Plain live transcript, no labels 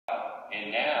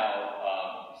And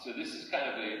now, so this is kind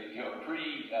of a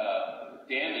pretty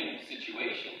damning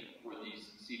situation for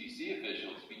these CDC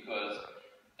officials, because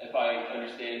if I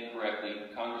understand correctly,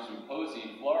 Congressman Posey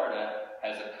in Florida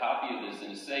has a copy of this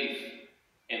in a safe,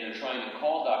 and they're trying to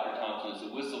call Dr. Thompson as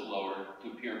a whistleblower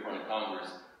to appear in front of Congress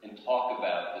and talk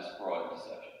about this fraud and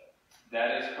deception.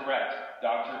 That is correct.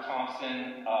 Dr.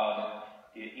 Thompson,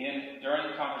 during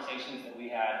the conversations that we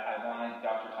had, I wanted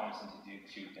Dr. Thompson to do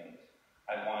two things.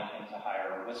 I wanted him to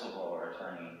hire a whistleblower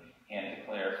attorney and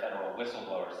declare federal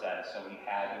whistleblower status, so he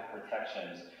had the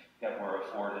protections that were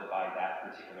afforded by that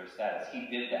particular status. He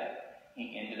did that.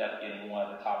 He ended up getting one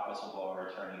of the top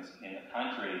whistleblower attorneys in the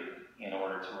country in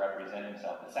order to represent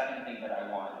himself. The second thing that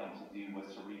I wanted him to do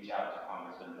was to reach out to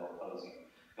Congressman Bill Posey.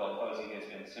 Bill Posey has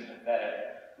been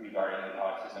sympathetic regarding the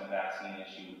autism vaccine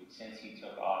issue since he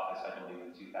took office, I believe,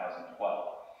 in 2012.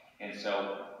 And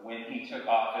so when he took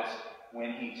office,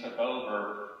 when he took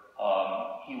over,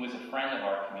 he was a friend of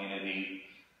our community,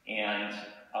 and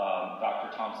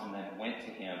Dr. Thompson then went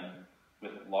to him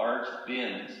with large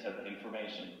bins of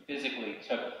information, physically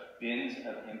took bins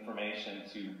of information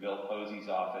to Bill Posey's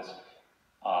office,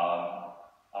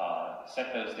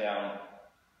 set those down,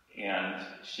 and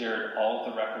shared all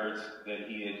of the records that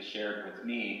he had shared with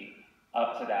me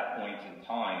up to that point in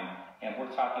time. And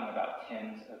we're talking about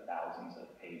tens of thousands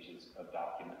of pages of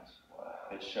documents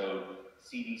that showed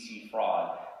CDC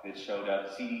fraud, that showed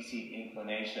up CDC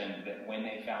inclination, that when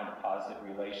they found a positive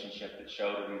relationship that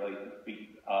showed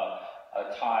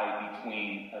a tie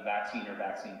between a vaccine or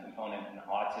vaccine component and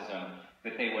autism,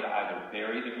 that they would either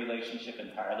bury the relationship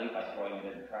entirely by throwing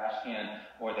it in the trash can,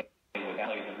 or they would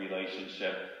play the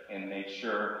relationship and make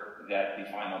sure that the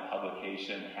final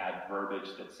publication had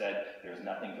verbiage that said there's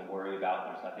nothing to worry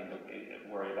about, there's nothing to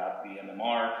worry about the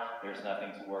MMR, there's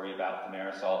nothing to worry about the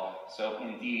Marisol. So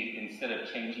indeed, instead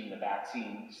of changing the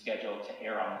vaccine schedule to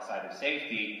err on the side of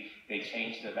safety, they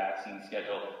changed the vaccine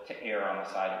schedule to err on the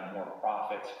side of more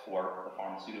profits for the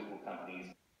pharmaceutical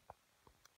companies.